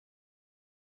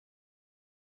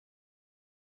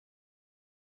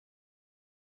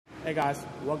Hey guys,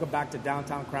 welcome back to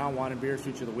Downtown Crown Wine and Beer's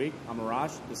Feature of the Week. I'm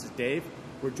Arash, this is Dave.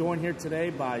 We're joined here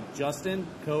today by Justin,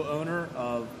 co-owner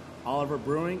of Oliver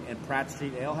Brewing and Pratt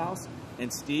Street Ale House,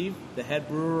 and Steve, the head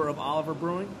brewer of Oliver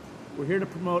Brewing. We're here to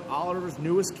promote Oliver's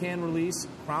newest can release,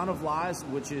 Crown of Lies,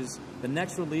 which is the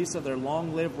next release of their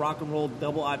Long Live Rock and Roll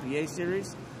Double IPA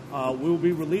series. We will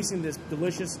be releasing this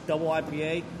delicious double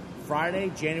IPA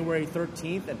Friday, January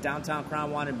 13th at Downtown Crown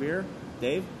Wine and Beer.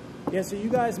 Dave? Yeah, so you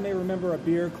guys may remember a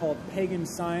beer called Pagan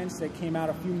Science that came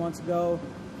out a few months ago.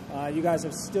 You guys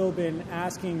have still been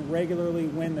asking regularly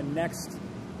when the next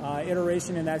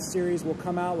iteration in that series will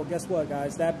come out. Well, guess what,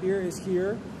 guys? That beer is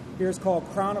here. Beer is called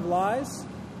Crown of Lies.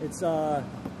 It's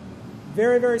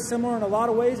very, very similar in a lot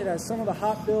of ways. It has some of the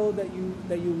hop build that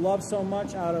you love so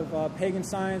much out of Pagan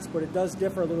Science, but it does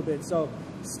differ a little bit. So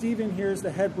Steven here is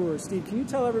the head brewer. Steve, can you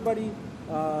tell everybody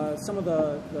some of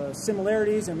the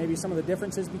similarities and maybe some of the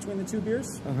differences between the two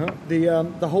beers?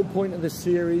 The whole point of this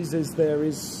series is there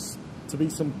is to be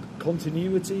some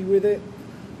continuity with it.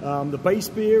 The base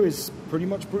beer is pretty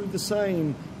much brewed the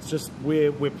same. It's just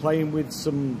we're playing with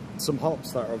some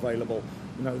hops that are available.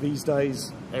 You know, these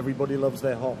days everybody loves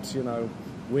their hops. You know,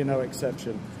 we're no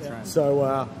exception. Yeah.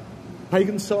 So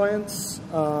Pagan Science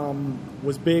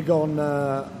was big on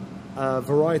a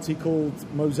variety called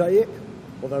Mosaic,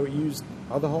 although it used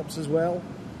other hops as well.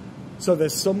 So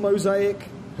there's some Mosaic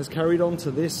has carried on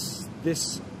to this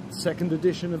second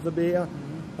edition of the beer,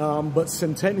 but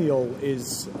Centennial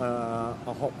is a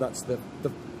hop that's the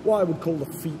what I would call the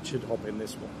featured hop in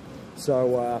this one.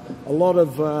 So a lot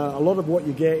of what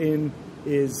you get in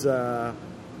is the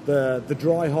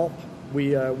dry hop.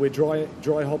 We're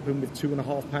dry hopping with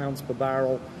 2.5 pounds per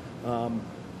barrel.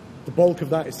 The bulk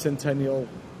of that is Centennial.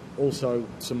 Also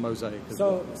some Mosaic as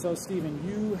well. So Stephen,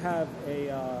 you have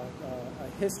a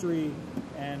history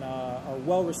and are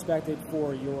well respected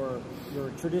for your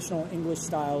traditional English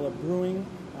style of brewing.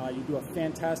 You do a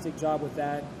fantastic job with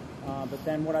that. But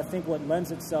then what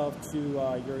lends itself to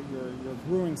your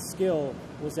brewing skill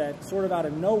was that sort of out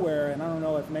of nowhere, and I don't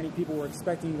know if many people were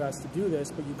expecting you guys to do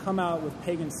this, but you come out with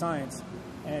Pagan Science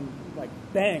and like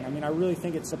bang, I mean, I really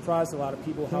think it surprised a lot of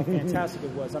people how fantastic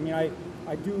it was. I mean,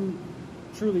 I do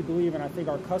truly believe, and I think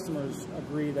our customers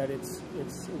agree, that it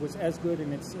was as good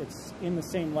and it's in the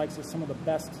same likes as some of the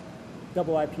best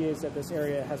double IPAs that this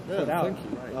area has put out. Thank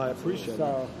you. Right. I appreciate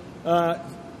it.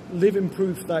 Living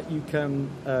proof that you can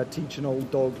teach an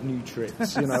old dog new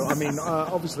tricks. You know, I mean,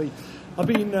 obviously, I've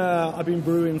been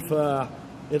brewing for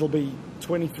it'll be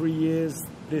 23 years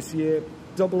this year.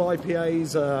 Double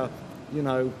IPAs are, you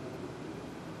know,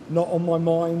 not on my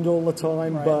mind all the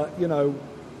time, right. But you know,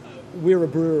 we're a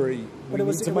brewery. But it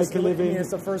was to make a living. I mean,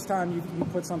 it's the first time you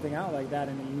put something out like that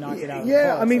and you knock it out.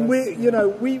 Yeah, I mean,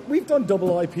 we've done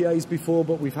double IPAs before,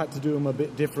 but we've had to do them a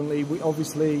bit differently. We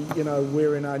obviously, you know,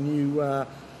 we're in our new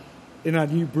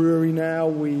brewery now.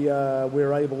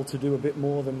 We're able to do a bit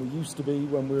more than we used to be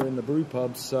when we were in the brew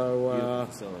pub. So,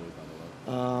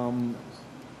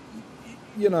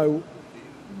 you know,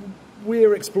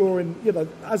 we're exploring. You know,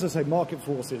 as I say, market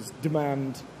forces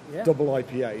demand. Yeah. Double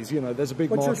IPAs, you know, there's a big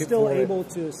market for it. But you're still able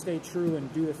to stay true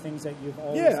and do the things that you've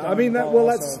always done. Yeah, I mean,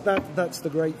 that's the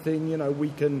great thing. You know, we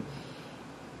can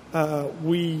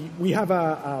we have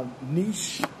our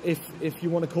niche, if you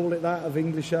want to call it that, of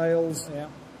English ales. Yeah.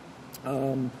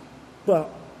 But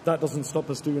that doesn't stop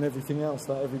us doing everything else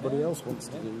that everybody else wants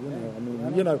to do. You know, I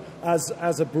mean, you know,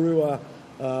 as a brewer,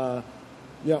 I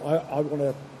want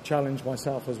to challenge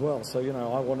myself as well. So you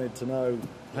know, I wanted to know,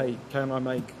 hey, can I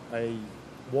make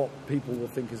what people will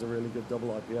think is a really good double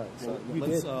IPA.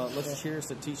 So let's cheers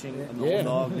to teaching an old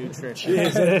dog new tricks.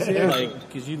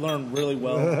 Because you learned really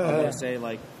well. I want to say,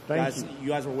 you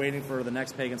guys were waiting for the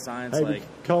next Pagan Science. Hey,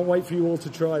 can't wait for you all to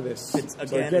try this. It's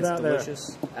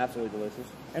delicious, absolutely delicious.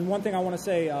 And one thing I want to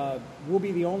say, we'll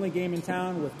be the only game in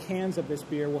town with cans of this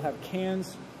beer. We'll have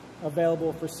cans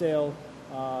available for sale,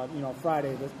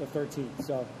 Friday the 13th.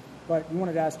 So. But you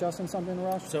wanted to ask Justin something,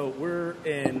 Arash? So we're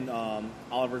in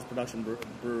Oliver's Production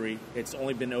Brewery. It's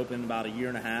only been open about a year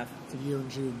and a half. It's a year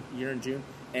in June.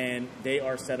 And they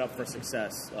are set up for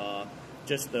success.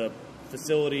 Just the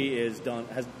facility is done.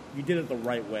 You did it the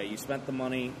right way. You spent the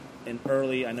money in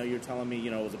early. I know you're telling me,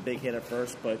 it was a big hit at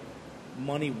first, but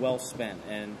money well spent.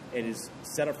 And it is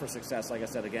set up for success, like I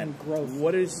said again. And growth.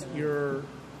 What is your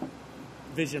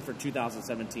vision for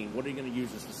 2017? What are you going to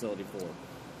use this facility for?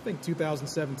 I think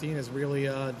 2017 is really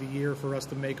the year for us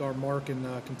to make our mark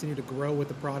and continue to grow with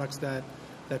the products that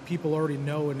people already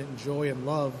know and enjoy and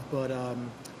love, but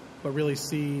really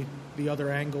see the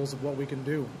other angles of what we can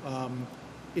do.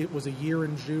 It was a year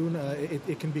in June.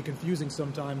 It can be confusing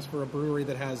sometimes for a brewery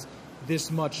that has this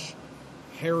much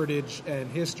heritage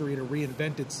and history to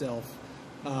reinvent itself.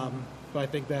 But I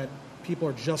think that people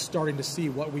are just starting to see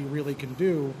what we really can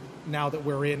do now that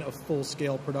we're in a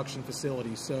full-scale production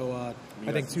facility. So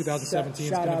I think 2017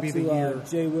 is going to be the year.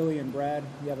 Jay, Willie, and Brad.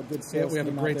 You have a good sales team. We have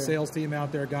a great sales team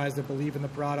out there, guys that believe in the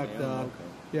product.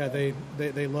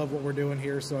 They love what we're doing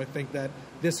here. So I think that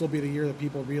this will be the year that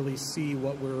people really see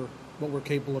what we're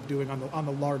capable of doing on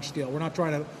the large scale. We're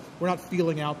not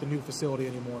feeling out the new facility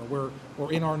anymore.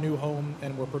 We're in our new home,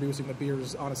 and we're producing the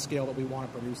beers on a scale that we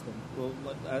want to produce them. Well,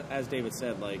 as David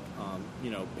said,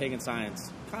 Pagan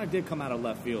Science kind of did come out of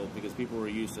left field because people were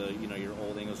used to, your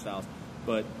old English styles.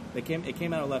 But it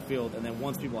came out of left field, and then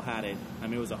once people had it, I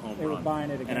mean, it was a home run. They were buying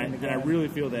it again and again. And I really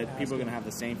feel that people are going to have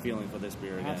the same feeling for this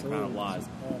beer again, Crown of Lies.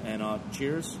 And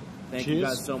cheers. Thank you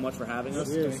guys so much for having us.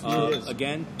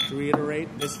 Again, to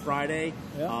reiterate, this Friday,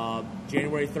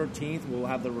 January 13th, we'll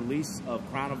have the release of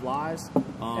Crown of Lies.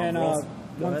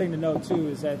 One thing to note, too,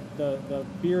 is that the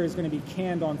beer is going to be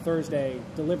canned on Thursday,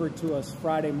 delivered to us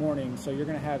Friday morning, so you're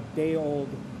going to have day-old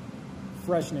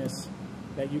freshness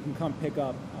that you can come pick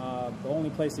up. The only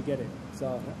place to get it.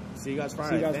 So see you guys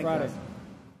Friday. See you guys Friday.